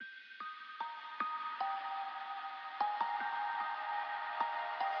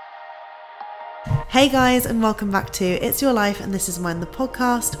Hey guys, and welcome back to It's Your Life and This Is Mine, the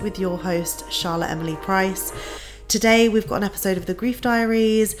podcast with your host, Charlotte Emily Price. Today we've got an episode of the Grief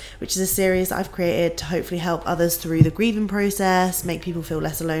Diaries, which is a series that I've created to hopefully help others through the grieving process, make people feel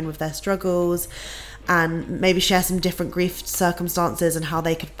less alone with their struggles, and maybe share some different grief circumstances and how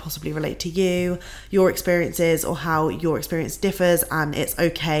they could possibly relate to you, your experiences, or how your experience differs, and it's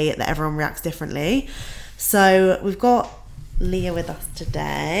okay that everyone reacts differently. So we've got Leah with us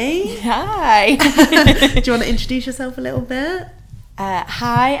today. Hi. Do you want to introduce yourself a little bit?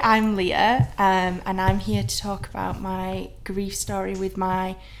 Hi, I'm Leah, and I'm here to talk about my grief story with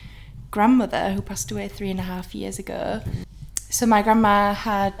my grandmother who passed away 3.5 years ago. So my grandma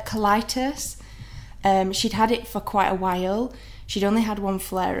had colitis. She'd had it for quite a while. She'd only had one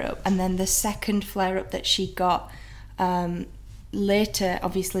flare-up, and then the second flare-up that she got later,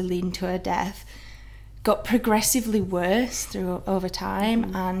 obviously leading to her death, got progressively worse over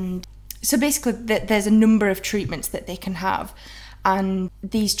time. And so basically there's a number of treatments that they can have, and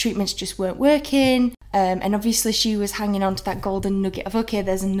these treatments just weren't working, and obviously she was hanging on to that golden nugget of, okay,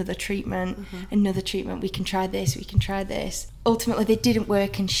 there's another treatment, we can try this. Ultimately they didn't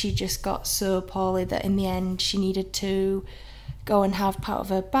work, and she just got so poorly that in the end she needed to go and have part of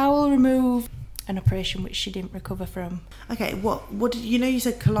her bowel removed, an operation which she didn't recover from. Okay, what did you know? You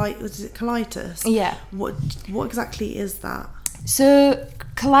said colitis. Yeah. What exactly is that? So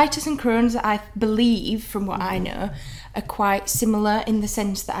colitis and Crohn's, I believe, from what I know, are quite similar in the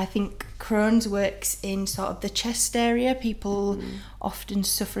sense that I think Crohn's works in sort of the chest area. People often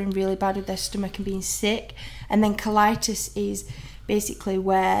suffering really bad with their stomach and being sick, and then colitis is basically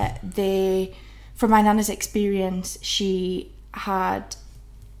where from my nana's experience, she had.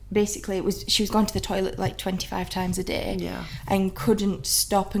 Basically, she was going to the toilet like 25 times a day, and couldn't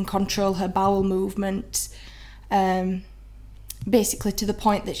stop and control her bowel movements, basically to the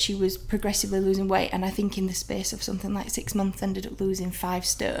point that she was progressively losing weight, and I think in the space of something like 6 months ended up losing 5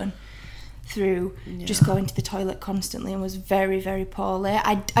 stone through just going to the toilet constantly, and was very, very poorly.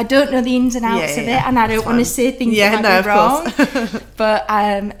 I don't know the ins and outs of it, and I don't want to say things that might be wrong.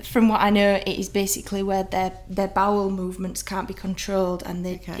 But from what I know, it is basically where their bowel movements can't be controlled, and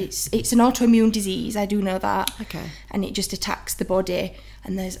it's an autoimmune disease. I do know that. Okay. And it just attacks the body,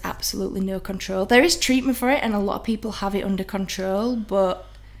 and there's absolutely no control. There is treatment for it, and a lot of people have it under control, but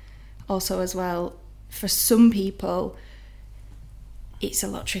also as well, for some people, it's a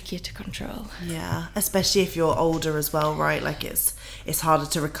lot trickier to control. Yeah, especially if you're older as well, right? Like it's harder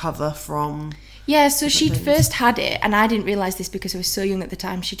to recover from. Yeah, so she'd first had it, and I didn't realise this because I was so young at the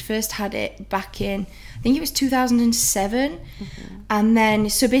time. She'd first had it back in, I think it was 2007. And then,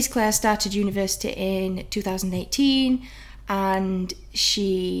 so basically I started university in 2018, and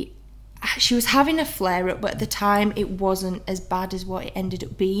she was having a flare-up, but at the time it wasn't as bad as what it ended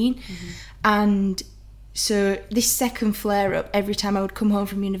up being. And so this second flare-up, every time I would come home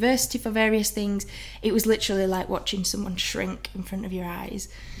from university for various things, it was literally like watching someone shrink in front of your eyes.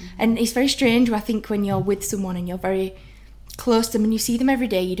 And it's very strange, I think, when you're with someone and you're very close to them and you see them every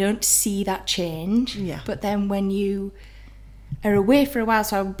day, you don't see that change. But then when you are away for a while,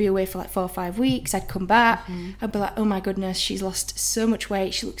 so I would be away for like 4 or 5 weeks, I'd come back, I'd be like, oh my goodness, she's lost so much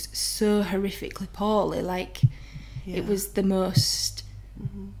weight, she looks so horrifically poorly, like it was the most...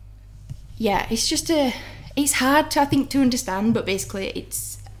 it's just it's hard to, I think, to understand, but basically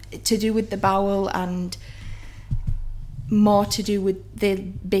it's to do with the bowel and more to do with the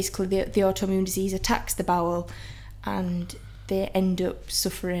autoimmune disease attacks the bowel, and they end up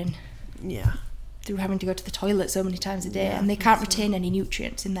suffering through having to go to the toilet so many times a day, and they can't retain any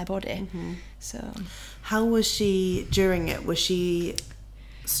nutrients in their body. So how was she during it? Was she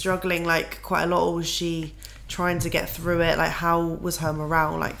struggling like quite a lot, or was she trying to get through it? Like, how was her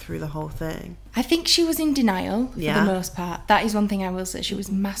morale like through the whole thing? I think she was in denial for the most part. That is one thing I will say. She was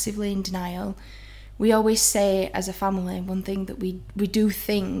massively in denial. We always say as a family, one thing that we do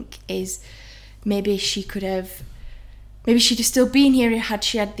think is maybe she'd have still been here had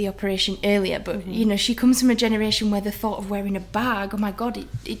she had the operation earlier, but you know, she comes from a generation where the thought of wearing a bag, oh my god,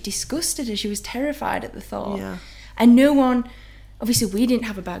 it disgusted her. She was terrified at the thought. And no one, obviously we didn't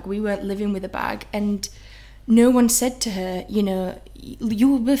have a bag, we weren't living with a bag, and no one said to her, you know, you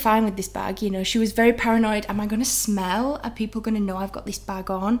will be fine with this bag. You know, she was very paranoid. Am I going to smell? Are people going to know I've got this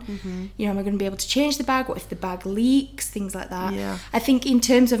bag on? You know, am I going to be able to change the bag? What if the bag leaks? Things like that. I think in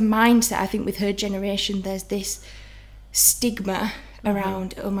terms of mindset, I think with her generation, there's this stigma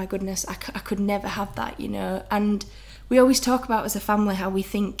around, oh my goodness, I could never have that, you know. And we always talk about as a family how we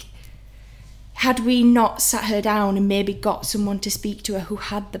think, had we not sat her down and maybe got someone to speak to her who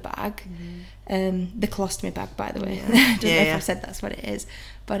had the bag, the colostomy bag, by the way. I don't know if I've said that's what it is.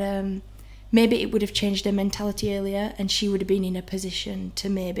 But maybe it would have changed her mentality earlier, and she would have been in a position to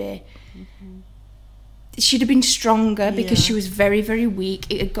maybe... She'd have been stronger because she was very, very weak.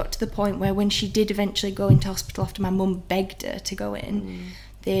 It had got to the point where when she did eventually go into hospital after my mum begged her to go in,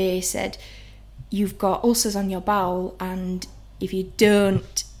 they said, you've got ulcers on your bowel, and if you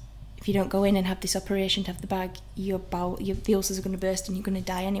don't go in and have this operation to have the bag, the ulcers are going to burst and you're going to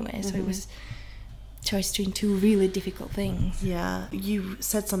die anyway. So it was a choice between two really difficult things. Yeah, you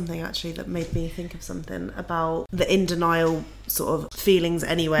said something actually that made me think of something about the in denial sort of feelings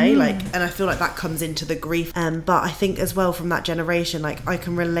anyway, and I feel like that comes into the grief. But I think as well from that generation, like I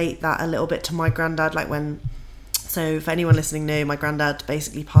can relate that a little bit to my granddad. So for anyone listening new, my granddad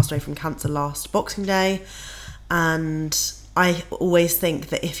basically passed away from cancer last Boxing Day, and I always think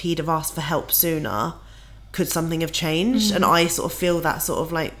that if he'd have asked for help sooner, could something have changed? And I sort of feel that sort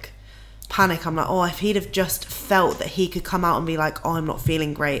of like panic. I'm like, oh, if he'd have just felt that he could come out and be like, oh, I'm not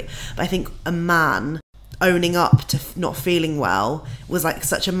feeling great. But I think a man owning up to not feeling well was like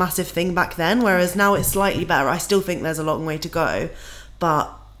such a massive thing back then, whereas now it's slightly better. I still think there's a long way to go,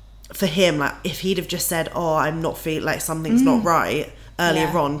 but for him, like if he'd have just said, oh, I'm not feeling like something's not right earlier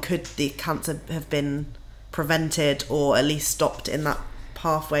on, could the cancer have been prevented or at least stopped in that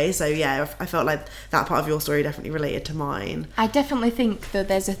pathway? So yeah, I felt like that part of your story definitely related to mine. I definitely think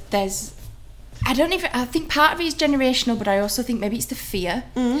that I think part of it is generational, but I also think maybe it's the fear.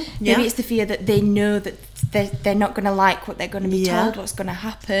 Maybe it's the fear that they know that they're not going to like what they're going to be told, what's going to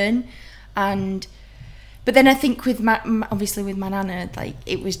happen. But then I think with my nana, like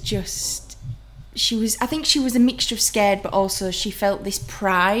it was just, I think she was a mixture of scared, but also she felt this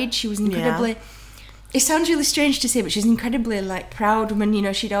pride. She was incredibly, it sounds really strange to say, but she's incredibly like proud woman. You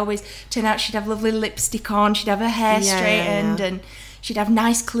know, she'd always turn out, she'd have lovely lipstick on, she'd have her hair straightened, and she'd have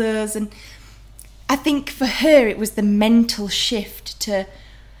nice clothes. And I think for her, it was the mental shift to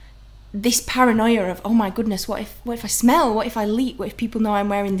this paranoia of, oh my goodness, what if I smell? What if I leak? What if people know I'm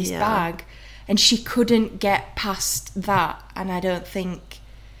wearing this bag? And she couldn't get past that. And I think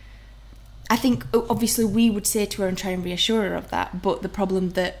obviously we would say to her and try and reassure her of that, but the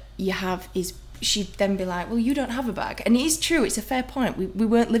problem that you have is she'd then be like, well, you don't have a bag. And it is true, it's a fair point. We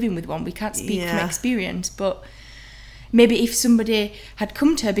weren't living with one, we can't speak from experience, but maybe if somebody had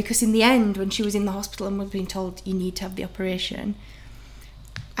come to her, because in the end, when she was in the hospital and was being told you need to have the operation,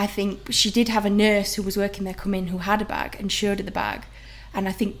 I think she did have a nurse who was working there come in who had a bag and showed her the bag. And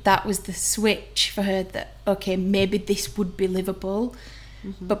I think that was the switch for her that, okay, maybe this would be livable.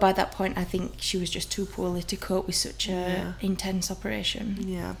 But by that point, I think she was just too poorly to cope with such a intense operation.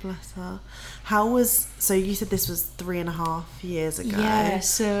 Yeah, bless her. So you said this was 3.5 years ago. Yeah,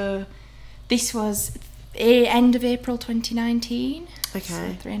 so this was end of April 2019. Okay. So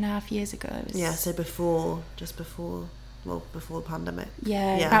 3.5 years ago. So before the pandemic.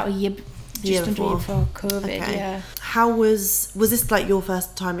 Yeah, about a year, just under a year before COVID. Okay. Yeah. How was this like your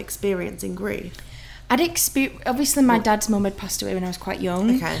first time experiencing grief? Obviously my dad's mum had passed away when I was quite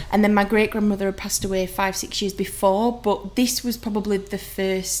young, and then my great grandmother had passed away 5-6 years before, but this was probably the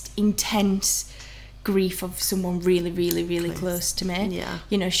first intense grief of someone really, really, really close to me. Yeah.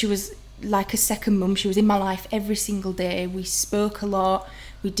 You know, she was like a second mum. She was in my life every single day. We spoke a lot,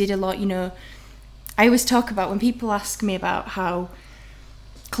 we did a lot. You know, I always talk about, when people ask me about how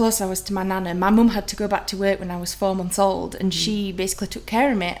close I was to my nana, my mum had to go back to work when I was 4 months old, and she basically took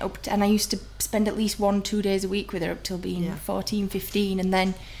care of me and I used to spend at least 1-2 days a week with her up till being 14, 15, and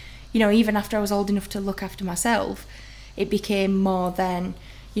then, you know, even after I was old enough to look after myself, it became more than,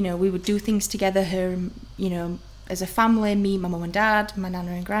 you know, we would do things together, her, you know, as a family, me, my mum and dad, my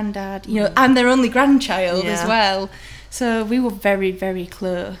nana and granddad, you know, I'm their only grandchild as well, so we were very, very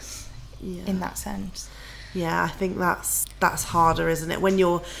close in that sense. Yeah, I think that's harder, isn't it, when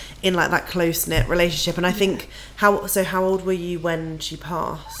you're in like that close-knit relationship. And I think, how old were you when she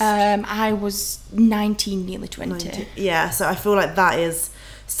passed? I was 19, nearly 20. 19. Yeah, so I feel like that is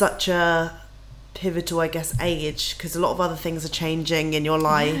such a pivotal, I guess, age, because a lot of other things are changing in your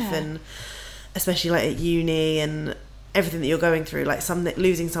life, and especially like at uni and everything that you're going through, like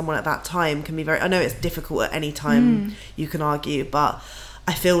losing someone at that time can be very, I know it's difficult at any time, you can argue, but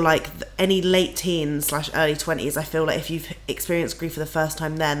I feel like any late teens / early 20s, I feel like if you've experienced grief for the first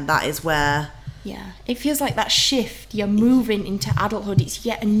time, then that is where... Yeah, it feels like that shift, you're moving into adulthood, it's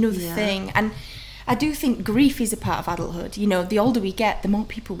yet another thing. And I do think grief is a part of adulthood. You know, the older we get, the more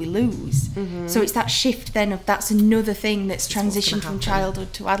people we lose. So it's that shift then of that's another thing that's transitioned from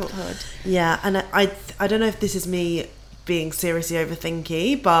childhood to adulthood. Yeah, and I don't know if this is me being seriously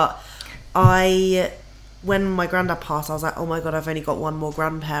overthinky, but when my granddad passed, I was like, oh my God, I've only got one more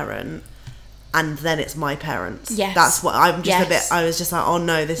grandparent. and then it's my parents. Yes. That's what I'm just Yes. a bit, I was just like, oh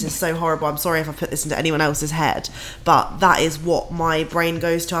no, this is so horrible. I'm sorry if I put this into anyone else's head, but that is what my brain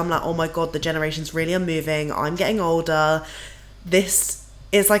goes to. I'm like, oh my God, the generations really are moving. I'm getting older. This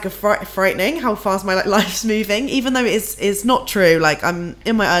is like a frightening how fast my life's moving, even though it's not true. Like, I'm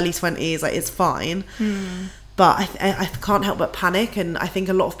in my early 20s, like it's fine. But I can't help but panic, and I think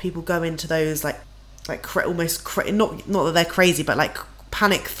a lot of people go into those like almost not that they're crazy, but like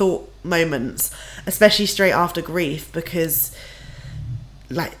panic thought moments, especially straight after grief, because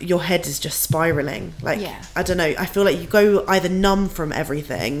like your head is just spiraling. Like, I don't know, I feel like you go either numb from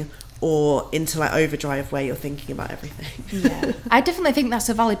everything or into like overdrive where you're thinking about everything. I definitely think that's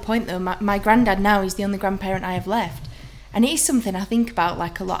a valid point though. My granddad now is the only grandparent I have left, and it is something I think about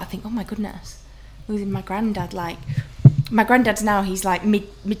like a lot. I think, oh my goodness, losing my granddad. Like, my granddad's now, he's like mid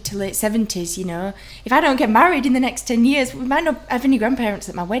to late 70s, you know. If I don't get married in the next 10 years, we might not have any grandparents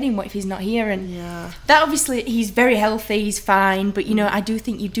at my wedding. What if he's not here? And that, obviously, he's very healthy, he's fine, but, you know, I do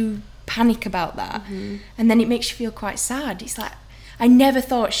think you do panic about that. And then it makes you feel quite sad. It's like, I never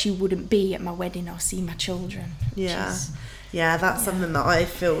thought she wouldn't be at my wedding or see my children. That's something that I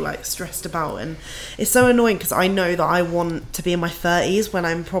feel like stressed about, and it's so annoying because I know that I want to be in my 30s when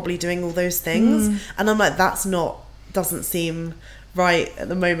I'm probably doing all those things, and I'm like, doesn't seem right at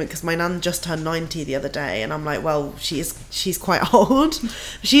the moment, because my nan just turned 90 the other day, and I'm like, well, she's quite old.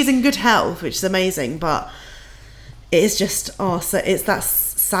 She's in good health, which is amazing, but it is just so it's that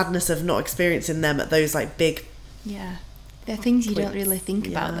sadness of not experiencing them at those like big there are things you don't really think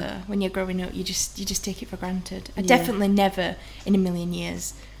about though. When you're growing up, you just take it for granted. I definitely never in a million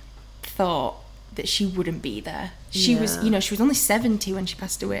years thought that she wouldn't be there. She was, you know, she was only 70 when she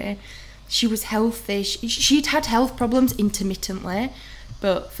passed away. She was healthy. She'd had health problems intermittently,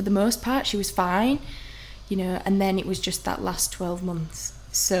 but for the most part, she was fine, you know, and then it was just that last 12 months.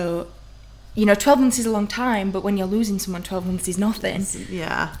 So, you know, 12 months is a long time, but when you're losing someone, 12 months is nothing.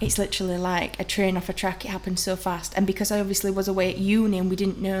 It's literally like a train off a track. It happened so fast. And because I obviously was away at uni and we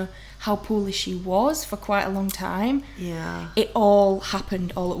didn't know how poorly she was for quite a long time, it all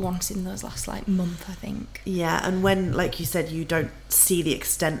happened all at once in those last like month, I think. And when, like you said, you don't see the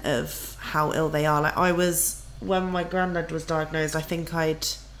extent of how ill they are. Like, when my granddad was diagnosed, I think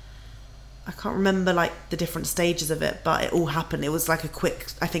I can't remember like the different stages of it, but it all happened. It was like a quick,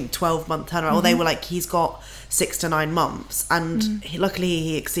 I think, 12-month turnaround. Or they were like, he's got 6 to 9 months, and luckily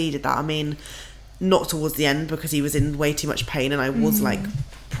he exceeded that. I mean, not towards the end because he was in way too much pain, and I was like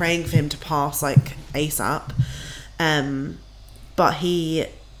praying for him to pass like ASAP. But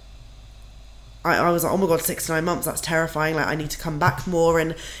I was like, oh my God, 6 to 9 months, that's terrifying. Like, I need to come back more.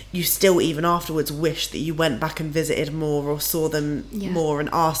 And you still, even afterwards, wish that you went back and visited more or saw them more and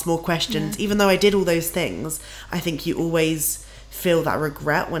asked more questions. Even though I did all those things, I think you always feel that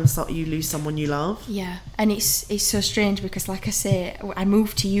regret when you lose someone you love. And it's so strange because, like I say, I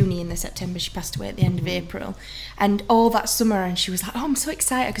moved to uni in the September. She passed away at the end of April, and all that summer, and she was like, oh, I'm so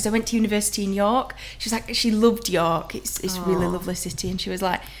excited because I went to university in York. She was like, she loved York. It's a really lovely city, and she was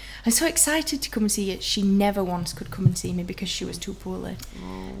like, I'm so excited to come and see it. She never once could come and see me because she was too poorly,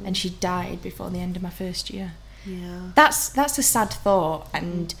 and she died before the end of my first year. That's a sad thought.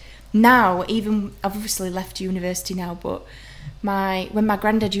 And now, even I've obviously left university now, but when my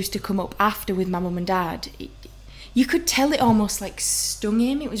granddad used to come up after with my mum and dad, you could tell it almost like stung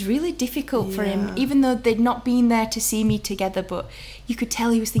him. It was really difficult for him, even though they'd not been there to see me together, but you could tell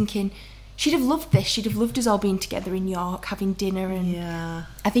he was thinking, she'd have loved this. She'd have loved us all being together in York, having dinner. And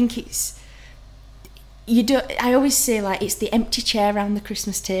I think I always say, like, it's the empty chair around the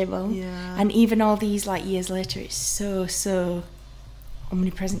Christmas table. And even all these, like, years later, it's so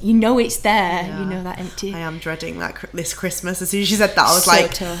omnipresent. You know it's there. You know that empty. I am dreading this Christmas. As soon as she said that,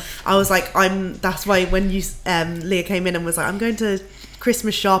 I was like, that's why when you Leah came in and was like, I'm going to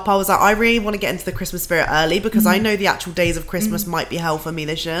Christmas shop, I was like, I really want to get into the Christmas spirit early, because I know the actual days of Christmas might be hell for me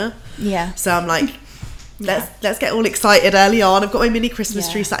this year. So I'm like, let's get all excited early on. I've got my mini Christmas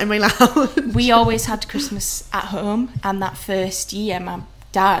tree sat in my lounge. We always had Christmas at home, and that first year my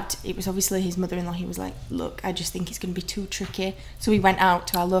dad, it was obviously his mother-in-law, he was like, look, I just think it's going to be too tricky. So we went out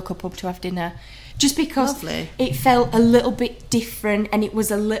to our local pub to have dinner, just because it felt a little bit different, and it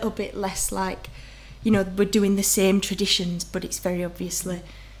was a little bit less like, you know, we're doing the same traditions, but it's very obviously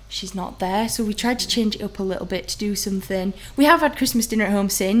she's not there. So we tried to change it up a little bit to do something. We have had Christmas dinner at home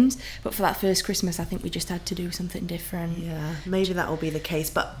since, but for that first Christmas, I think we just had to do something different. Maybe that will be the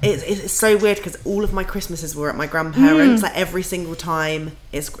case. But it's so weird because all of my Christmases were at my grandparents. Like, every single time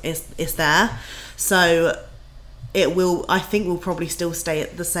it's there. So I think we'll probably still stay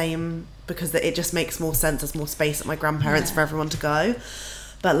at the same, because it just makes more sense. There's more space at my grandparents for everyone to go.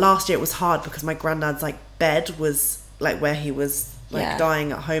 But last year it was hard because my granddad's like bed was like where he was like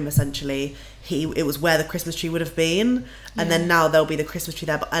dying at home essentially. It was where the Christmas tree would have been, and then now there'll be the Christmas tree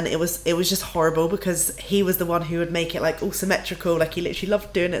there. And it was just horrible because he was the one who would make it like all symmetrical. Like he literally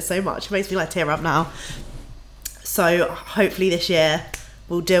loved doing it so much. It makes me like tear up now. So hopefully this year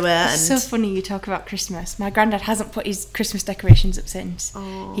we'll do it. It's so funny you talk about Christmas. My granddad hasn't put his Christmas decorations up since.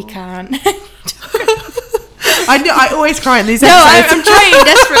 Aww. He can't. I know, I always cry in these episodes. No, I'm trying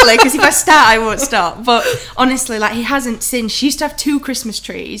desperately because if I start, I won't stop. But honestly, like he hasn't since. She used to have 2 Christmas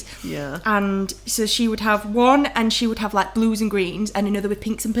trees. Yeah. And so she would have one, and she would have like blues and greens, and another with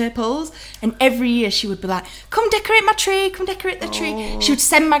pinks and purples. And every year she would be like, "Come decorate my tree. Come decorate the tree." She would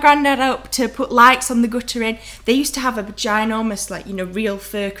send my granddad up to put lights on the gutter in. They used to have a ginormous, like, you know, real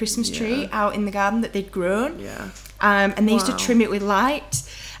fir Christmas tree out in the garden that they'd grown. Yeah. And they used to trim it with lights.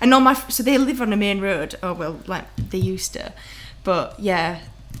 And so they live on a main road. Oh, well, like they used to. But yeah,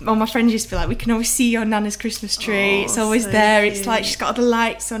 all my friends used to be like, "We can always see your Nana's Christmas tree. It's always so there. Cute. It's like she's got all the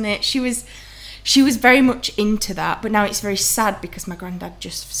lights on it." She was very much into that, but now it's very sad because my granddad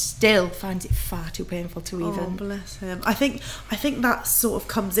just still finds it far too painful to even. Oh, bless him. I think that sort of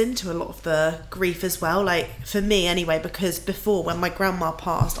comes into a lot of the grief as well. Like for me anyway, because before when my grandma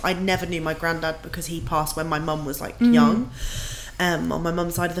passed, I never knew my granddad because he passed when my mum was like young. On my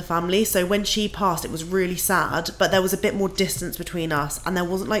mum's side of the family. So when she passed, it was really sad, but there was a bit more distance between us, and there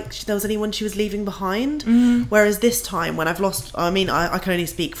wasn't like there was anyone she was leaving behind. Whereas this time when I've lost, I mean, I can only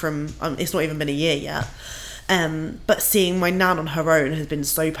speak from, it's not even been a year yet, but seeing my nan on her own has been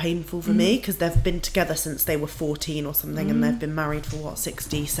so painful for me because they've been together since they were 14 or something, and they've been married for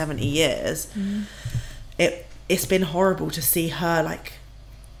 60, 70 years. It's been horrible to see her like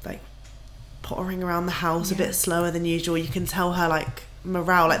pottering around the house a bit slower than usual. You can tell her like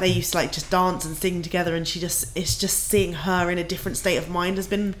morale, like they used to like just dance and sing together, and it's just seeing her in a different state of mind has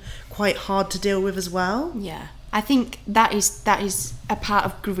been quite hard to deal with as well. Yeah, I think that is a part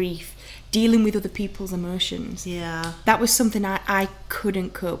of grief, dealing with other people's emotions. Yeah, that was something I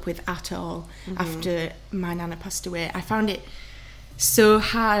couldn't cope with at all after my nana passed away. I found it so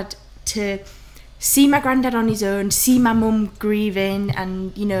hard to see my granddad on his own, see my mum grieving,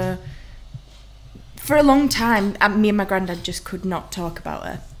 and you know, for a long time, me and my granddad just could not talk about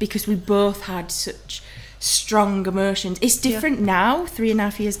her because we both had such strong emotions. It's different now,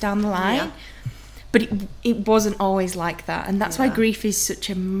 3.5 years down the line, but it wasn't always like that. And that's why grief is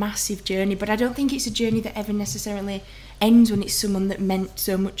such a massive journey. But I don't think it's a journey that ever necessarily ends when it's someone that meant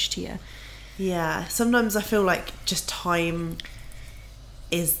so much to you. Yeah, sometimes I feel like just time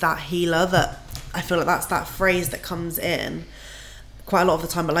is that healer. That I feel like that's that phrase that comes in quite a lot of the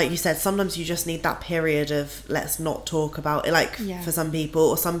time, but like you said, sometimes you just need that period of let's not talk about it, like for some people,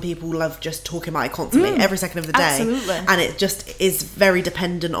 or some people love just talking about it constantly every second of the day. Absolutely. And it just is very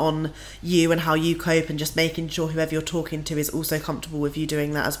dependent on you and how you cope, and just making sure whoever you're talking to is also comfortable with you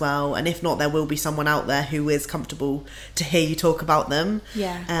doing that as well. And if not, there will be someone out there who is comfortable to hear you talk about them.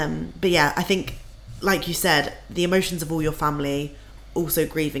 But yeah, I think like you said, the emotions of all your family also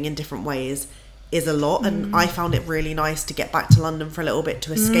grieving in different ways is a lot, and I found it really nice to get back to London for a little bit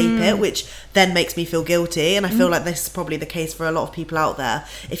to escape it, which then makes me feel guilty. And I feel like this is probably the case for a lot of people out there.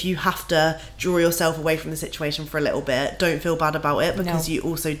 If you have to draw yourself away from the situation for a little bit, don't feel bad about it, because you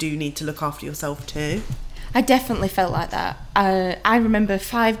also do need to look after yourself too. I definitely felt like that. I remember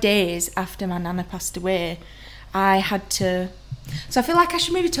 5 days after my nana passed away, I had to... So I feel like I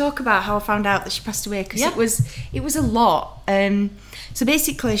should maybe talk about how I found out that she passed away, because it was a lot. So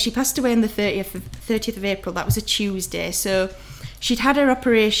basically, she passed away on the 30th of April. That was a Tuesday. So she'd had her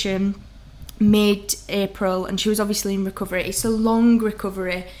operation mid-April, and she was obviously in recovery. It's a long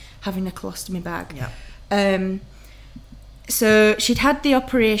recovery having a colostomy bag. Yeah. So she'd had the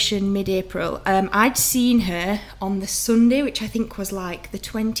operation mid-April. I'd seen her on the Sunday, which I think was like the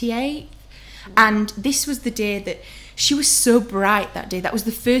 28th. And this was the day that she was so bright that day. That was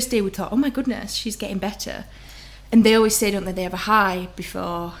the first day we thought, oh my goodness, she's getting better. And they always say, don't they have a high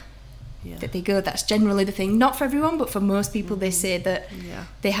before that they go. That's generally the thing. Not for everyone, but for most people, they say that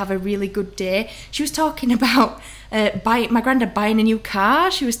they have a really good day. She was talking about my granddad buying a new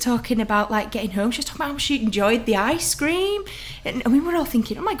car. She was talking about like getting home. She was talking about how she enjoyed the ice cream. And we were all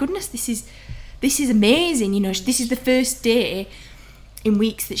thinking, oh my goodness, this is amazing. You know, this is the first day in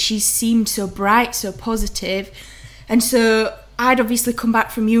weeks that she's seemed so bright, so positive. And so I'd obviously come back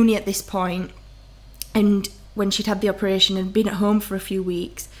from uni at this point, and when she'd had the operation and been at home for a few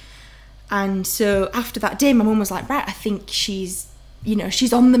weeks. And so after that day, my mum was like, right, I think she's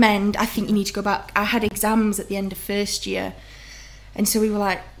on the mend. I think you need to go back. I had exams at the end of first year. And so we were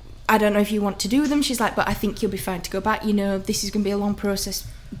like, I don't know if you want to do them. She's like, but I think you'll be fine to go back. You know, this is going to be a long process.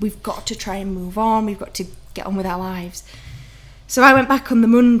 We've got to try and move on. We've got to get on with our lives. So I went back on the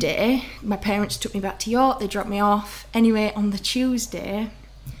Monday. My parents took me back to York. They dropped me off. Anyway, on the Tuesday,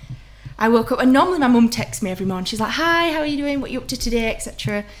 I woke up, and normally my mum texts me every morning. She's like, hi, how are you doing? What are you up to today,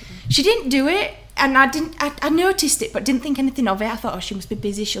 etc. She didn't do it, and I noticed it, but didn't think anything of it. I thought, oh, she must be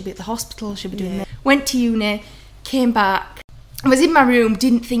busy. She'll be at the hospital. She'll be doing this. Went to uni, came back. I was in my room,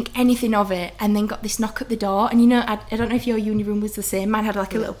 didn't think anything of it, and then got this knock at the door. And you know, I don't know if your uni room was the same. Mine had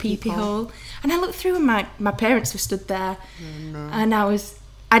like a little peepee hole. And I looked through, and my parents were stood there. Oh, no. And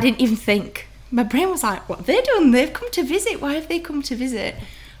I didn't even think. My brain was like, what have they done? They've come to visit. Why have they come to visit?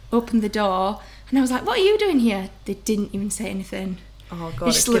 Opened the door, and I was like, what are you doing here? They didn't even say anything. Oh God,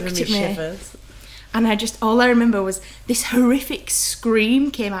 it's giving me shivers. And all I remember was this horrific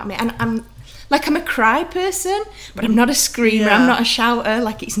scream came at me. And I'm a cry person, but I'm not a screamer. I'm not a shouter.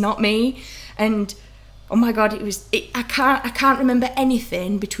 Like, it's not me. And oh my God, I can't remember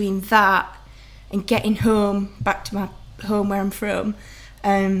anything between that and getting home, back to my home where I'm from.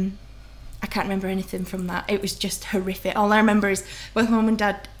 I can't remember anything from that. It was just horrific. All I remember is with Mum and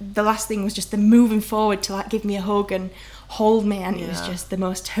Dad, the last thing was just them moving forward to like give me a hug and hold me, and it was just the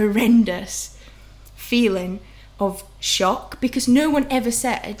most horrendous feeling of shock, because no one ever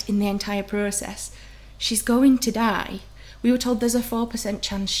said in the entire process, she's going to die. We were told there's a 4%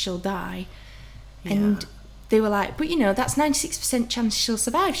 chance she'll die. And they were like, but you know, that's 96% chance she'll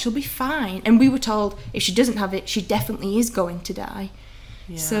survive. She'll be fine. And we were told if she doesn't have it, she definitely is going to die.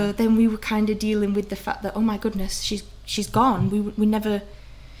 Yeah. So then we were kind of dealing with the fact that, oh my goodness, she's gone. We never...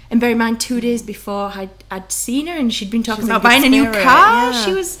 And bear in mind, 2 days before I'd seen her, and she'd been talking about buying a new car.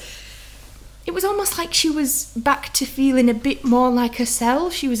 Yeah. It was almost like she was back to feeling a bit more like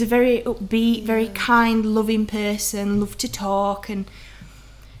herself. She was a very upbeat, very kind, loving person, loved to talk, and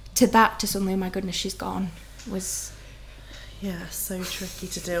to suddenly, oh my goodness, she's gone, was... Yeah, so tricky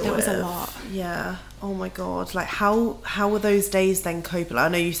to deal with. That was a lot. Yeah. Oh my God. Like, how were those days then coping? Like, I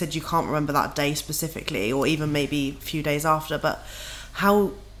know you said you can't remember that day specifically, or even maybe a few days after, but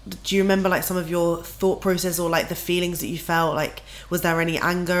how... Do you remember like some of your thought process, or like the feelings that you felt? Like, was there any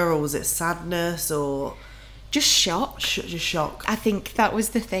anger, or was it sadness, or just shock? Just shock. I think that was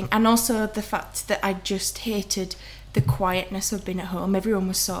the thing, and also the fact that I just hated the quietness of being at home. Everyone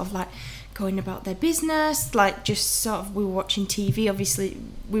was sort of like going about their business, like just sort of, we were watching TV. Obviously,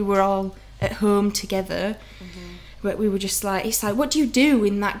 we were all at home together, but we were just like, it's like, what do you do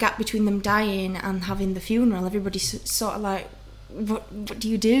in that gap between them dying and having the funeral? Everybody's sort of like, what do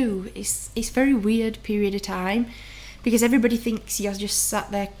you do? It's a very weird period of time, because everybody thinks you're just sat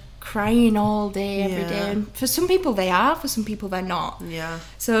there crying all day, every day. And for some people they are, for some people they're not. Yeah.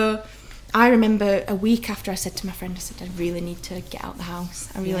 So I remember a week after, I said to my friend, I said, I really need to get out the house.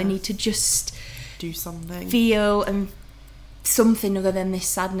 I really need to just do something, feel and something other than this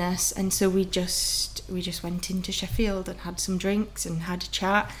sadness. And so we just went into Sheffield and had some drinks and had a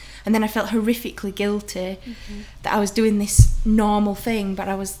chat. And then I felt horrifically guilty that I was doing this normal thing, but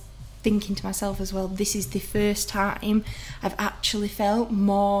I was thinking to myself as well, this is the first time I've actually felt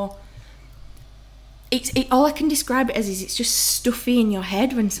more... all I can describe it as is it's just stuffy in your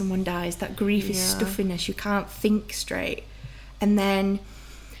head when someone dies. That grief is stuffiness. You can't think straight. And then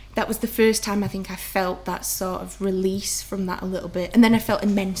that was the first time I think I felt that sort of release from that a little bit. And then I felt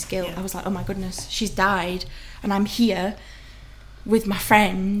immense guilt. I was like, oh my goodness, she's died, and I'm here with my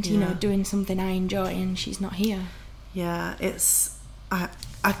friend, you know, doing something I enjoy, and she's not here. Yeah, it's...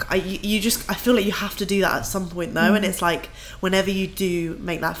 I feel like you have to do that at some point though, and it's like whenever you do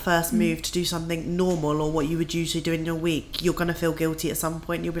make that first move to do something normal, or what you would usually do in your week, you're gonna feel guilty at some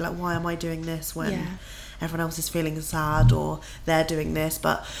point. You'll be like, why am I doing this when everyone else is feeling sad, or they're doing this?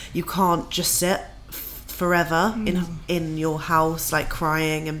 But you can't just sit forever in your house like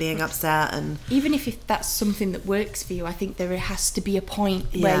crying and being upset. And even if that's something that works for you, I think there has to be a point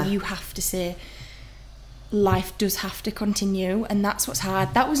where you have to say, life does have to continue, and that's what's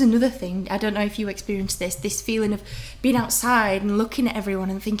hard. That was another thing. I don't know if you experienced this feeling of being outside and looking at everyone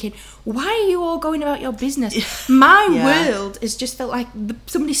and thinking, why are you all going about your business? My world has just felt like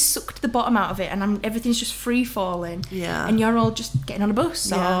somebody sucked the bottom out of it, and everything's just free falling, and you're all just getting on a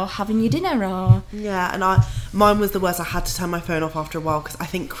bus or having your dinner, or and mine was the worst. I had to turn my phone off after a while, because I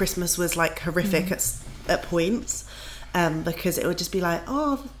think Christmas was like horrific at points. Because it would just be like,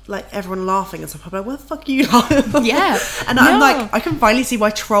 oh, like everyone laughing and stuff. I'm like, where the fuck are you? And I'm like, I can finally see why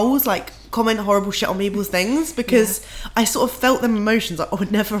trolls like comment horrible shit on people's things, because I sort of felt them emotions. Like, I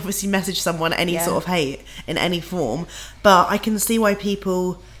would never obviously message someone any sort of hate in any form, but I can see why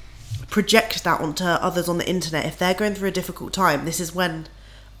people project that onto others on the internet. If they're going through a difficult time, this is when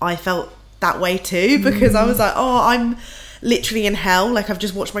I felt that way too, because I was like, oh, I'm literally in hell. Like, I've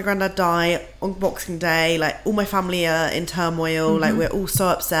just watched my granddad die on Boxing Day. Like, all my family are in turmoil. Like, we're all so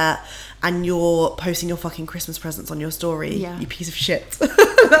upset. And you're posting your fucking Christmas presents on your story, you piece of shit.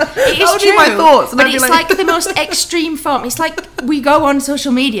 It is true. My thoughts. But it's like the most extreme form. It's like we go on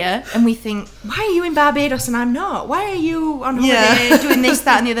social media and we think, why are you in Barbados and I'm not? Why are you on holiday doing this,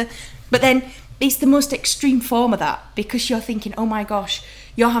 that and the other? But then it's the most extreme form of that, because you're thinking, oh my gosh,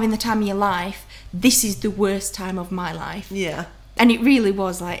 you're having the time of your life. This is the worst time of my life. Yeah. And it really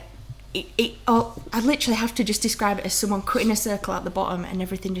was like, I literally have to just describe it as someone cutting a circle at the bottom and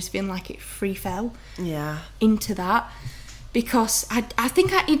everything just feeling like it free fell into that. Because I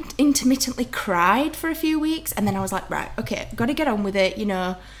think I intermittently cried for a few weeks, and then I was like, right, okay, got to get on with it, you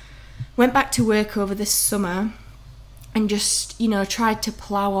know. Went back to work over this summer and just, you know, tried to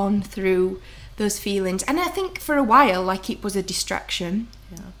plough on through those feelings. And I think for a while, like, it was a distraction.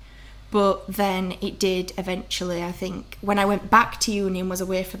 Yeah. But then it did eventually, I think, when I went back to uni and was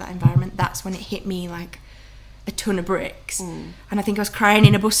away from that environment, that's when it hit me like a ton of bricks. And I think I was crying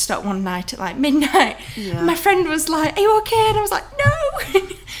in a bus stop one night at like midnight. And my friend was like, are you okay? And I was like,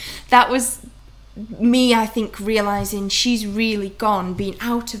 no. That was me, I think, realising she's really gone, being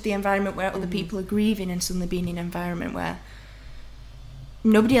out of the environment where other people are grieving and suddenly being in an environment where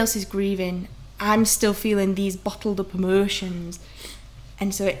nobody else is grieving. I'm still feeling these bottled up emotions.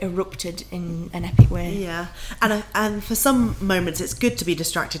 And so it erupted in an epic way. Yeah. And for some moments, it's good to be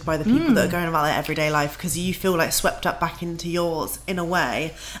distracted by the people that are going about their everyday life, because you feel like swept up back into yours in a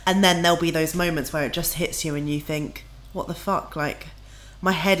way. And then there'll be those moments where it just hits you and you think, what the fuck? Like,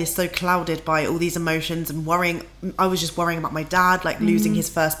 my head is so clouded by all these emotions and worrying. I was just worrying about my dad, like losing his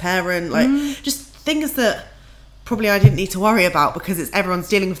first parent, like just things that probably I didn't need to worry about because everyone's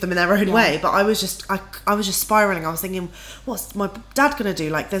dealing with them in their own way. But I was just spiraling. I was thinking, what's my dad gonna do?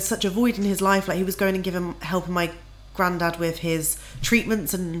 Like, there's such a void in his life. Like, he was going and helping my granddad with his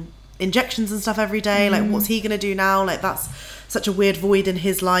treatments and injections and stuff every day. Like, what's he gonna do now? Like, that's such a weird void in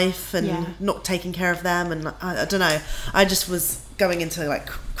his life, and not taking care of them. And I don't know, I just was going into like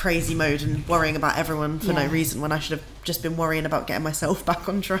crazy mode and worrying about everyone for no reason, when I should have just been worrying about getting myself back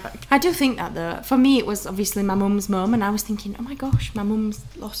on track. I do think that, though, for me it was obviously my mum's mum, and I was thinking, oh my gosh, my mum's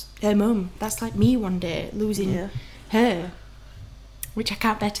lost her mum. That's like me one day losing her, which I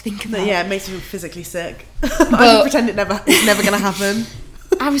can't bear to think about. But yeah, it makes me physically sick. But I pretend it's never gonna happen.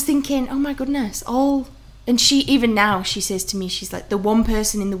 I was thinking, oh my goodness, and she, even now, she says to me, she's like, the one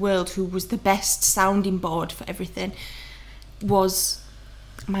person in the world who was the best sounding board for everything was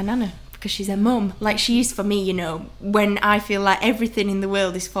my nana, because she's her mum. Like, she is for me, you know, when I feel like everything in the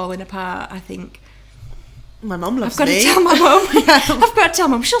world is falling apart, I think, my mum loves me. I've got to tell my mum. I've got to tell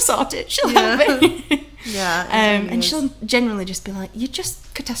mum, she'll sort it, she'll help me. And she'll generally just be like, you're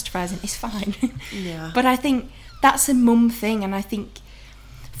just catastrophising, it's fine. But I think that's a mum thing, and I think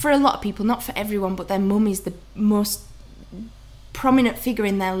for a lot of people, not for everyone, but their mum is the most prominent figure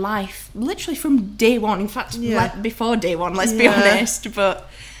in their life, literally from day one. In fact, like before day one, let's be honest. But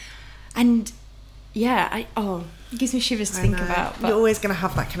it gives me shivers to think about. But you're always going to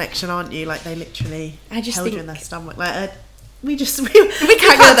have that connection, aren't you? Like, they literally held you in their stomach. Like, we can't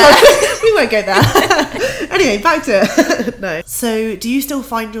go there. We won't go there. Anyway, back to it. No. So, do you still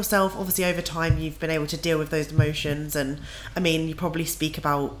find yourself, obviously over time, you've been able to deal with those emotions, and I mean, you probably speak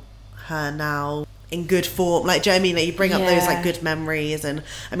about her now in good form, like, do you know what I mean? Like, you bring up those like good memories, and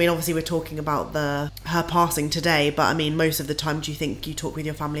I mean, obviously we're talking about her passing today, but I mean, most of the time, do you think you talk with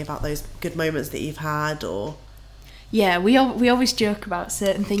your family about those good moments that you've had? Or we always joke about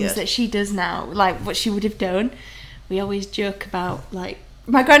certain things that she does now, like what she would have done. We always joke about, like,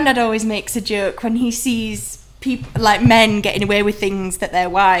 my granddad always makes a joke when he sees people, like men, getting away with things that their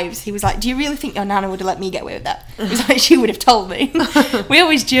wives, he was like, do you really think your nana would have let me get away with that? He was like, she would have told me. We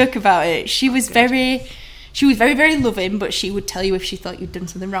always joke about it. She was very, very loving, but she would tell you if she thought you'd done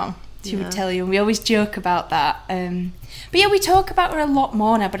something wrong. She would tell you, and we always joke about that. But yeah, we talk about her a lot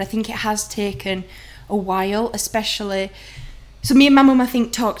more now, but I think it has taken a while, especially. So me and my mum, I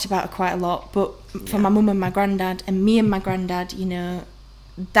think, talked about her quite a lot, but for my mum and my granddad, and me and my granddad, you know,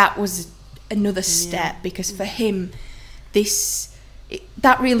 that was another step, because for him,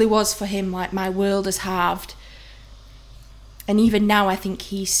 that really was for him, like, my world has halved. And even now, I think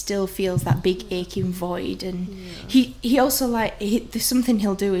he still feels that big aching void. And he also, like, there's something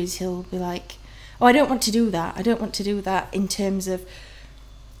he'll do is he'll be like, oh, I don't want to do that, in terms of,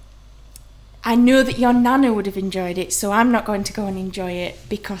 I know that your nana would have enjoyed it, so I'm not going to go and enjoy it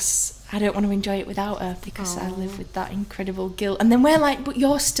because I don't want to enjoy it without her, because I live with that incredible guilt. And then we're like, but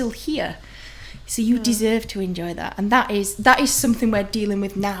you're still here. So you deserve to enjoy that. And that is something we're dealing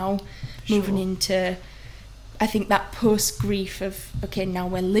with now, moving into, I think, that post-grief of, okay, now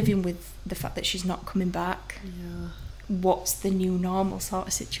we're living with the fact that she's not coming back. Yeah. What's the new normal sort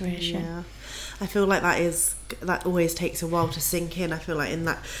of situation? Yeah. I feel like that always takes a while to sink in. I feel like in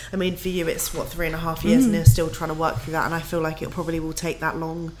that, I mean, for you it's 3.5 years and you're still trying to work through that, and I feel like it probably will take that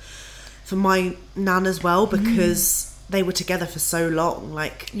long for my nan as well, because they were together for so long.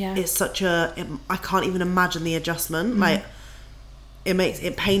 Like, it's such I can't even imagine the adjustment. Like,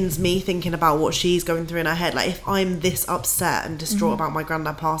 it pains me thinking about what she's going through in her head. Like, if I'm this upset and distraught about my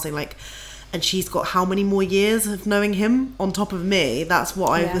granddad passing, like, and she's got how many more years of knowing him on top of me, that's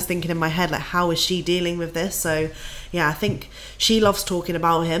what I was thinking in my head. Like, how is she dealing with this? So yeah, I think she loves talking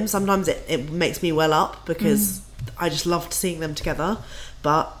about him. Sometimes it makes me well up, because I just loved seeing them together.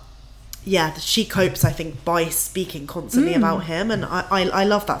 But yeah, she copes, I think, by speaking constantly about him, and I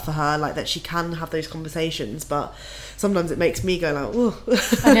love that for her, like, that she can have those conversations. But sometimes it makes me go like, oh.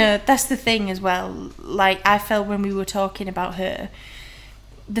 I know, that's the thing as well. Like, I felt when we were talking about her,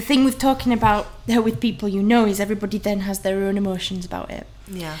 the thing with talking about her with people you know is everybody then has their own emotions about it.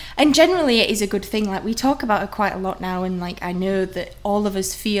 Yeah. And generally it is a good thing. Like, we talk about her quite a lot now, and like, I know that all of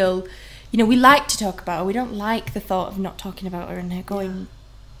us feel, you know, we like to talk about her. We don't like the thought of not talking about her and her going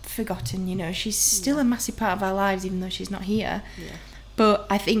forgotten. You know, she's still a massive part of our lives, even though she's not here. Yeah. But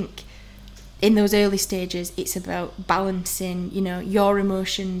I think in those early stages, it's about balancing, you know, your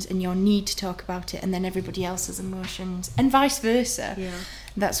emotions and your need to talk about it, and then everybody else's emotions, and vice versa. Yeah.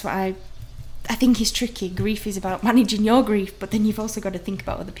 That's what I think is tricky. Grief is about managing your grief, but then you've also got to think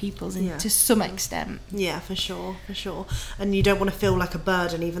about other people's, and to some extent. Yeah, for sure. And you don't want to feel like a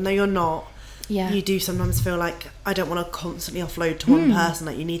burden, even though you're not. Yeah. You do sometimes feel like, I don't want to constantly offload to one person.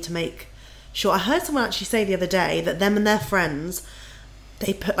 Like, you need to make sure. I heard someone actually say the other day that them and their friends,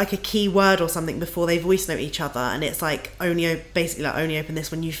 they put like a key word or something before they voice note each other, and it's like only open this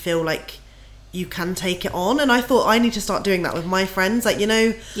when you feel like you can take it on. And I thought I need to start doing that with my friends, like, you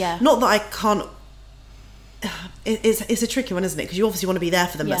know, not that I can't, it's a tricky one, isn't it, because you obviously want to be there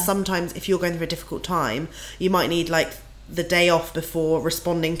for them, but sometimes if you're going through a difficult time, you might need like the day off before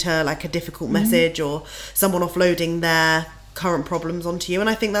responding to like a difficult message, or someone offloading their current problems onto you. And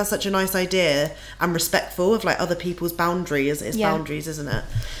I think that's such a nice idea, and respectful of like other people's boundaries. It's boundaries, isn't it?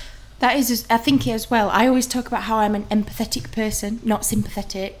 That is, I think, as well. I always talk about how I'm an empathetic person, not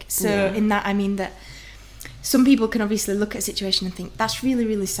sympathetic. So in that, I mean that some people can obviously look at a situation and think, that's really,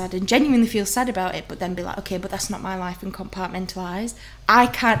 really sad, and genuinely feel sad about it, but then be like, okay, but that's not my life, and compartmentalise. I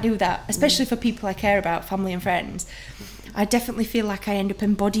can't do that, especially for people I care about, family and friends. I definitely feel like I end up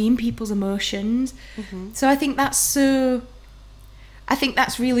embodying people's emotions. So I think that's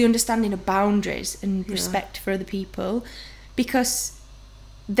really understanding of boundaries and respect for other people, because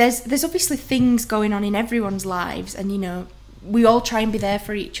there's obviously things going on in everyone's lives, and, you know, we all try and be there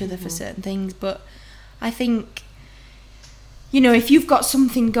for each other for certain things, but I think, you know, if you've got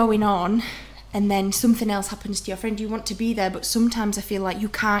something going on and then something else happens to your friend, you want to be there, but sometimes I feel like you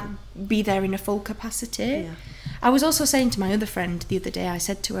can't be there in a full capacity. I was also saying to my other friend the other day, I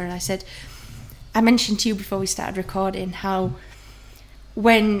said to her, I mentioned to you before we started recording how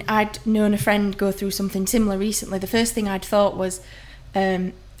when I'd known a friend go through something similar recently, the first thing I'd thought was,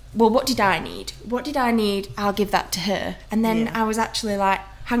 well, what did I need? I'll give that to her. And then I was actually like,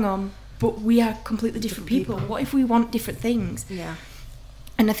 hang on, but we are completely different people. What if we want different things? Yeah.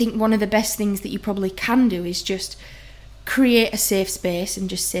 And I think one of the best things that you probably can do is just create a safe space and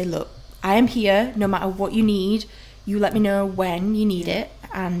just say, look, I am here no matter what you need. You let me know when you need it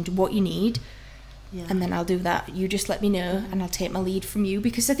and what you need. Yeah. And then I'll do that. You just let me know and I'll take my lead from you,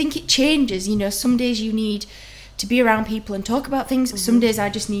 because I think it changes. You know, some days you need to be around people and talk about things. Some days I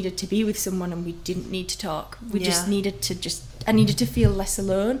just needed to be with someone and we didn't need to talk. We just needed to I needed to feel less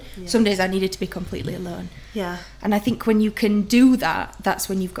alone. Some days I needed to be completely alone. Yeah. And I think when you can do that, that's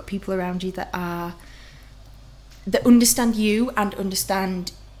when you've got people around you that understand you and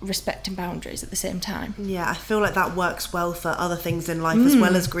understand respect and boundaries at the same time. Yeah, I feel like that works well for other things in life as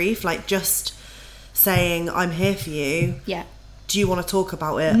well as grief. Like, just saying, I'm here for you. Yeah. Do you want to talk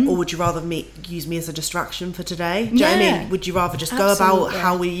about it, or would you rather use me as a distraction for today? Do you know what I mean? Would you rather just go about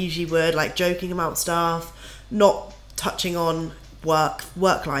how we usually would, like joking about stuff, not touching on work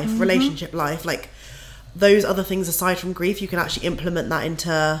life, relationship life, like those other things aside from grief? You can actually implement that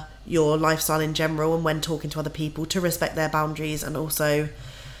into your lifestyle in general, and when talking to other people, to respect their boundaries and also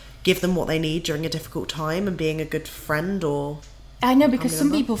give them what they need during a difficult time, and being a good friend. Or I know, because some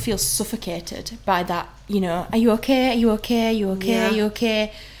people feel suffocated by that, you know, are you okay? Are you okay? Are you okay? Yeah. Are you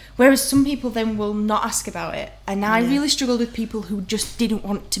okay? Whereas some people then will not ask about it. And I really struggled with people who just didn't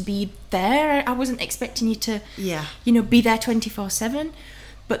want to be there. I wasn't expecting you to, be there 24/7.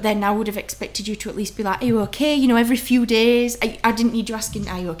 But then I would have expected you to at least be like, are you okay? Every few days. I didn't need you asking,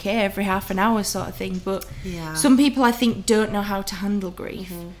 are you okay? Every half an hour sort of thing. But some people, I think, don't know how to handle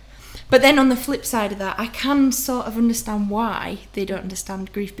grief. Mm-hmm. But then on the flip side of that, I can sort of understand why they don't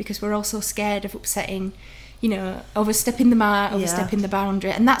understand grief, because we're all so scared of upsetting, overstepping the mark, overstepping the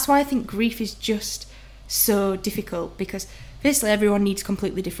boundary. And that's why I think grief is just so difficult, because firstly, everyone needs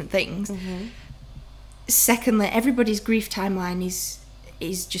completely different things. Mm-hmm. Secondly, everybody's grief timeline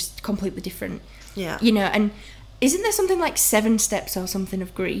is just completely different. Yeah. And isn't there something like 7 steps or something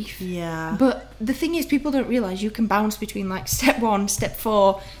of grief? Yeah. But the thing is, people don't realise you can bounce between like step 1, step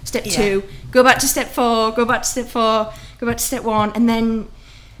 4, step 2, go back to step 4, go back to step 4, go back to step 1, and then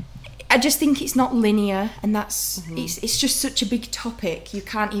I just think it's not linear, and that's it's just such a big topic, you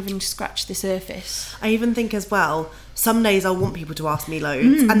can't even scratch the surface. I even think as well, some days I'll want people to ask me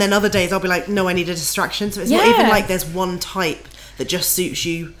loads, and then other days I'll be like, no, I need a distraction. So it's not even like there's one type that just suits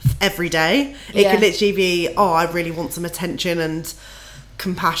you every day. It could literally be, I really want some attention and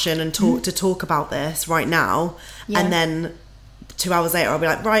compassion and talk about this right now. And then 2 hours later I'll be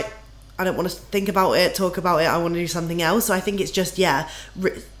like, right, I don't want to think about it, talk about it, I want to do something else. So I think it's just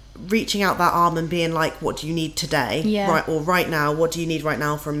reaching out that arm and being like, what do you need today? Right, or right now, what do you need right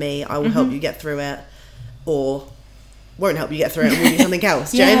now from me? I will help you get through it, or won't help you get through it and we'll do something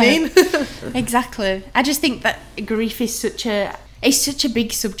else. Do you know what I mean? Exactly. I just think that grief is such a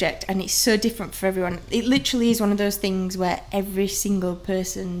big subject, and it's so different for everyone. It literally is one of those things where every single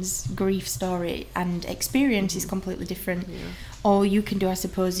person's grief story and experience is completely different. All you can do, I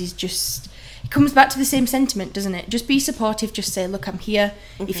suppose, is just, it comes back to the same sentiment, doesn't it? Just be supportive, just say, look, I'm here.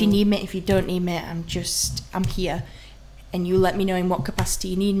 If you need me, if you don't need me, I'm here, and you let me know in what capacity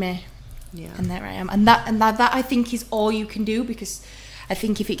you need me. And there I am. And that I think is all you can do, because I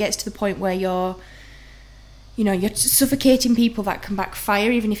think if it gets to the point where you're suffocating people, that can backfire,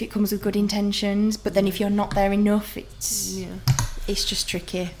 even if it comes with good intentions. But then if you're not there enough, it's just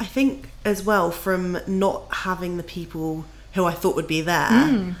tricky. I think as well, from not having the people who I thought would be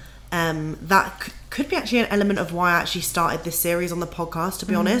there, that could be actually an element of why I actually started this series on the podcast, to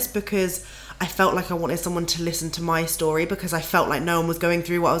be honest, because I felt like I wanted someone to listen to my story, because I felt like no one was going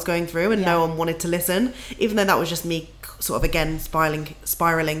through what I was going through, and no one wanted to listen, even though that was just me sort of, again, spiraling,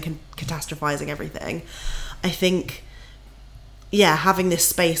 catastrophizing everything. I think, having this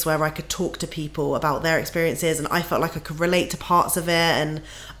space where I could talk to people about their experiences, and I felt like I could relate to parts of it, and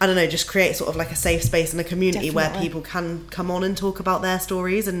I don't know, just create sort of like a safe space and a community where people can come on and talk about their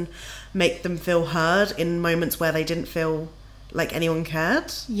stories and make them feel heard in moments where they didn't feel like anyone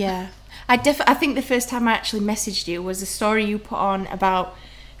cared. Yeah. I think the first time I actually messaged you was a story you put on about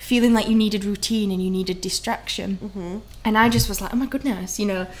feeling like you needed routine and you needed distraction. And I just was like, oh my goodness,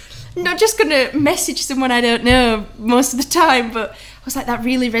 not just gonna message someone I don't know most of the time, but I was like, that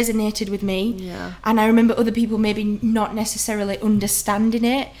really resonated with me. And I remember other people maybe not necessarily understanding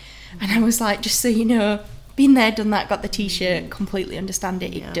it, and I was like, just so you know, been there, done that, got the t-shirt, completely understand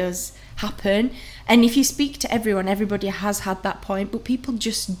it. It does happen. And if you speak to everyone, everybody has had that point, but people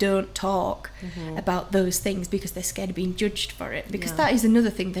just don't talk about those things because they're scared of being judged for it, because that is another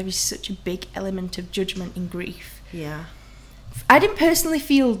thing. There is such a big element of judgment in grief. I didn't personally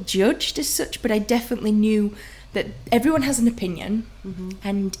feel judged as such, but I definitely knew that everyone has an opinion,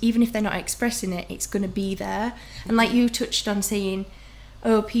 and even if they're not expressing it, it's going to be there. And like you touched on saying,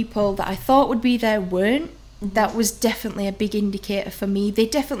 people that I thought would be there weren't. That was definitely a big indicator for me. They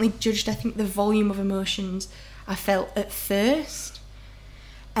definitely judged, I think, the volume of emotions I felt at first,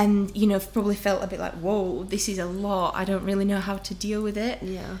 and probably felt a bit like, whoa, this is a lot, I don't really know how to deal with it.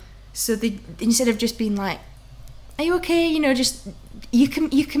 So they, instead of just being like, are you okay, just you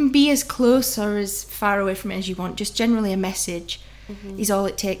can be as close or as far away from it as you want. Just generally a message is all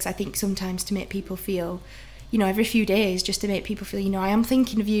it takes, I think, sometimes, to make people feel, every few days, just to make people feel, I am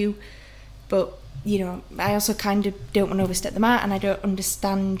thinking of you, but I also kind of don't want to overstep the mark, and I don't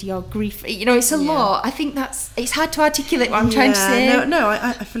understand your grief. It's a lot. I think it's hard to articulate what I'm trying to say. No,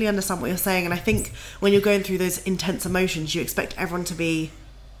 I fully understand what you're saying, and I think when you're going through those intense emotions, you expect everyone to be,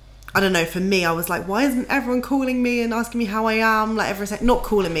 I don't know, for me, I was like, why isn't everyone calling me and asking me how I am? Like, not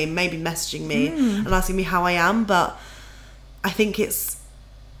calling me, maybe messaging me and asking me how I am, but I think it's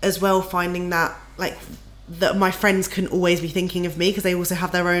as well finding that, like, that my friends couldn't always be thinking of me because they also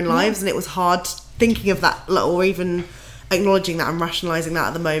have their own lives, and it was hard thinking of that, or even acknowledging that and rationalizing that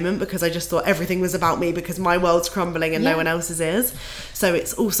at the moment, because I just thought everything was about me because my world's crumbling and no one else's is. So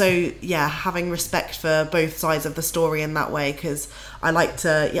it's also having respect for both sides of the story in that way, because I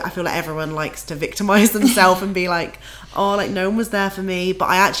feel like everyone likes to victimize themselves and be like, oh, like no one was there for me. But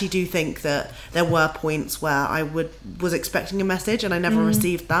I actually do think that there were points where I was expecting a message and I never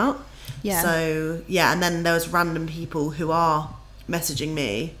received that. So and then there was random people who are messaging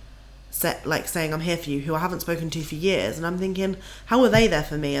me saying I'm here for you, who I haven't spoken to for years, and I'm thinking, how are they there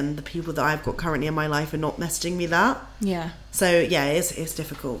for me? And the people that I've got currently in my life are not messaging me that. So it's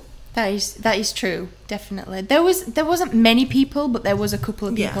difficult. That is true, definitely. There wasn't many people, but there was a couple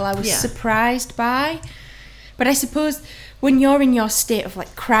of people I was surprised by. But I suppose when you're in your state of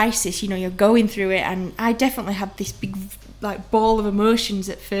like crisis, you're going through it, and I definitely had this big like ball of emotions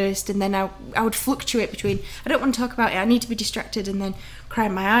at first, and then I would fluctuate between, I don't want to talk about it, I need to be distracted, and then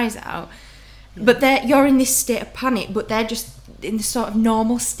crying my eyes out. But you're in this state of panic, but they're just in the sort of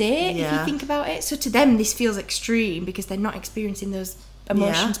normal state, if you think about it. So to them this feels extreme because they're not experiencing those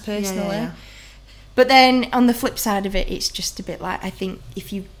emotions personally. But then on the flip side of it, it's just a bit like, I think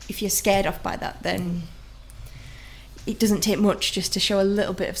if you're scared off by that, then it doesn't take much just to show a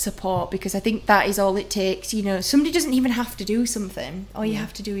little bit of support, because I think that is all it takes. Somebody doesn't even have to do something. All you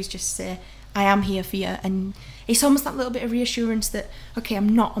have to do is just say, I am here for you. And it's almost that little bit of reassurance that, okay,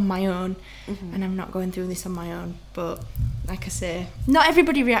 I'm not on my own, and I'm not going through this on my own. But like I say, not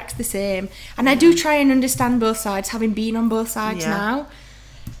everybody reacts the same. And I do try and understand both sides, having been on both sides now.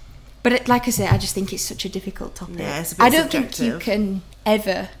 But like I say, I just think it's such a difficult topic. It's a bit I don't subjective. think you can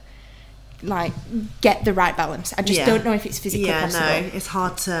ever like get the right balance. I just don't know if it's physically possible. It's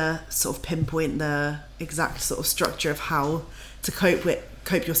hard to sort of pinpoint the exact sort of structure of how to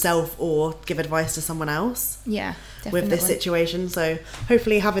cope yourself or give advice to someone else with this situation. So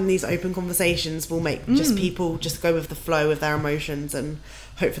hopefully having these open conversations will make just people just go with the flow of their emotions and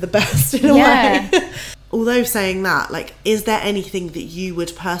hope for the best in a way. Although saying that, like, is there anything that you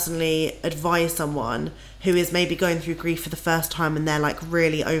would personally advise someone who is maybe going through grief for the first time and they're like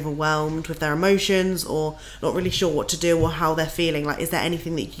really overwhelmed with their emotions or not really sure what to do or how they're feeling? Like, is there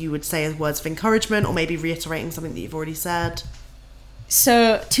anything that you would say as words of encouragement, or maybe reiterating something that you've already said?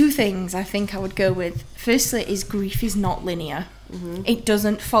 So 2 things I think I would go with. Firstly is grief is not linear. It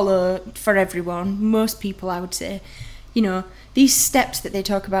doesn't follow for everyone. Most people, I would say, these steps that they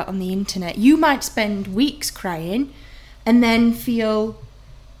talk about on the internet, you might spend weeks crying and then feel,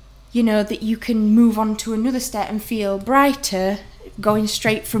 that you can move on to another step and feel brighter going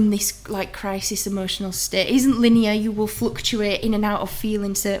straight from this like crisis emotional state. It isn't linear. You will fluctuate in and out of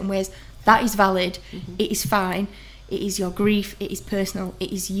feeling certain ways. That is valid. It is fine. It is your grief. It is personal.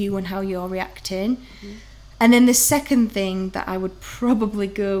 It is you and how you're reacting. And then the second thing that I would probably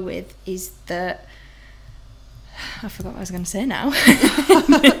go with is that, I forgot what I was going to say now.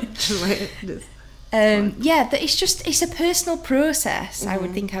 That it's a personal process. I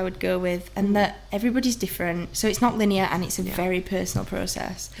would think I would go with, and that everybody's different, so it's not linear, and it's a very personal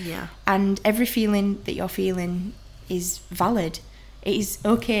process. And every feeling that you're feeling is valid. It is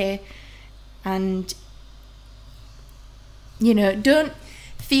okay, and don't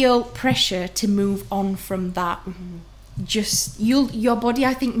feel pressure to move on from that. Just your body,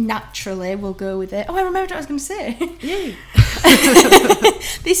 I think, naturally will go with it. Oh, I remembered what I was going to say.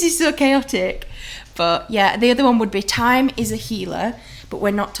 This is so chaotic. But the other one would be time is a healer, but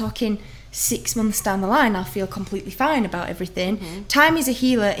we're not talking 6 months down the line I'll feel completely fine about everything. Time is a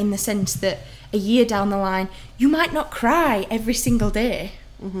healer in the sense that a year down the line you might not cry every single day.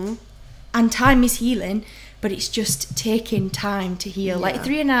 And time is healing, but it's just taking time to heal. Like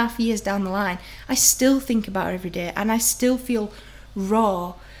 3.5 years down the line, I still think about it every day, and I still feel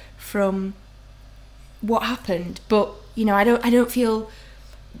raw from what happened. But I don't feel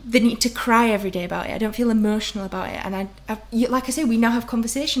the need to cry every day about it. I don't feel emotional about it, and I like I say, we now have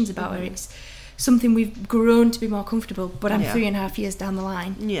conversations about it. It's something we've grown to be more comfortable. But I'm 3.5 years down the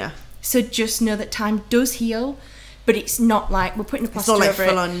line. So just know that time does heal. But it's not like we're putting a plaster over it. It's not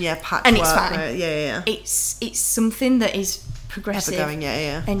like full on, patchwork. And it's fine. It's something that is progressive, going,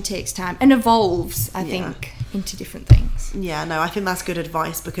 and takes time and evolves, I think, into different things. I think that's good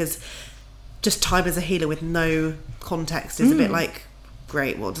advice, because just time as a healer with no context is a bit like,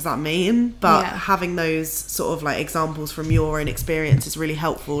 great, what does that mean? But having those sort of like examples from your own experience is really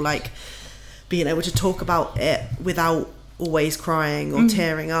helpful, like being able to talk about it without always crying or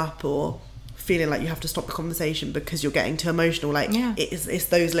tearing up or feeling like you have to stop the conversation because you're getting too emotional. It's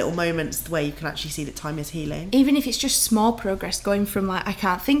those little moments where you can actually see that time is healing, even if it's just small progress, going from like I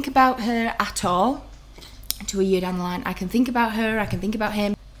can't think about her at all to a year down the line I can think about her, I can think about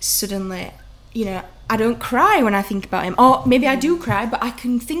him. Suddenly you know, I don't cry when I think about him. Or maybe I do cry, but I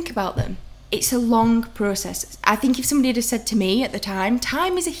can think about them. It's a long process. I think if somebody had have said to me at the time,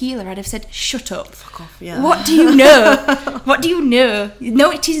 time is a healer, I'd have said, shut up. Fuck off, yeah. What do you know? What do you know?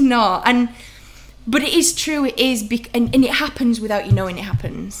 No, it is not. But it is true, it is, and it happens without you knowing it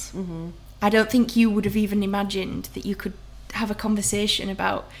happens. Mm-hmm. I don't think you would have even imagined that you could have a conversation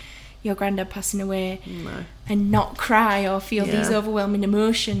about your granddad passing away and not cry or feel these overwhelming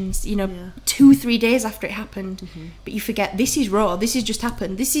emotions, you know, 2-3 days after it happened. Mm-hmm. But you forget, this is raw, this has just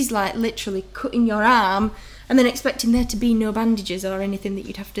happened. This is like literally cutting your arm and then expecting there to be no bandages or anything that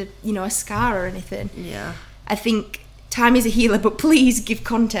you'd have to, you know, a scar or anything. Yeah. I think time is a healer, but please give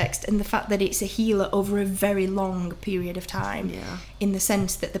context and the fact that it's a healer over a very long period of time. Yeah. In the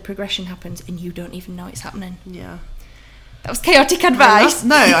sense that the progression happens and you don't even know it's happening. Yeah. That was chaotic advice.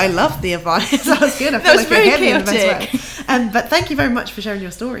 I love the advice. That was good. I feel that was very chaotic. But thank you very much for sharing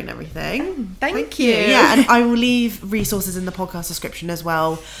your story and everything. Thank you. Yeah, and I will leave resources in the podcast description as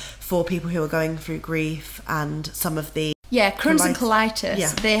well for people who are going through grief and some of the... Yeah, Crohn's and Colitis.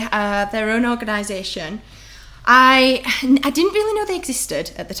 Yeah. They are their own organisation. I didn't really know they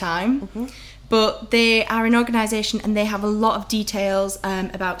existed at the time. Mm-hmm. But they are an organisation and they have a lot of details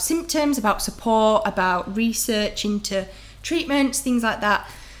about symptoms, about support, about research into treatments, things like that.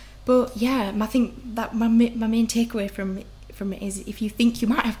 But yeah, I think that my main takeaway from it is, if you think you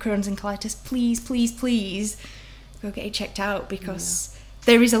might have Crohn's and Colitis, please go get it checked out, because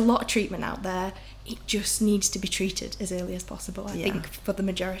there is a lot of treatment out there. It just needs to be treated as early as possible, I think, for the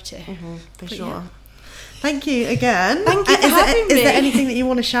majority. Mm-hmm, for sure. Yeah. Thank you again. Thank you for having me. Is there anything that you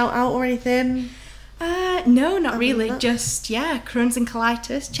want to shout out or anything? No, not really. Just, Crohn's and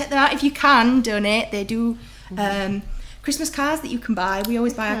Colitis. Check them out if you can. Donate. They do Christmas cards that you can buy. We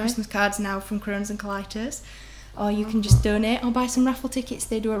always buy our Christmas cards now from Crohn's and Colitis. Or you can just donate or buy some raffle tickets.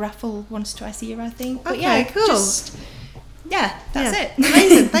 They do a raffle once, twice a year, I think. But cool. That's it.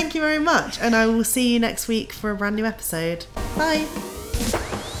 Amazing. Thank you very much. And I will see you next week for a brand new episode. Bye.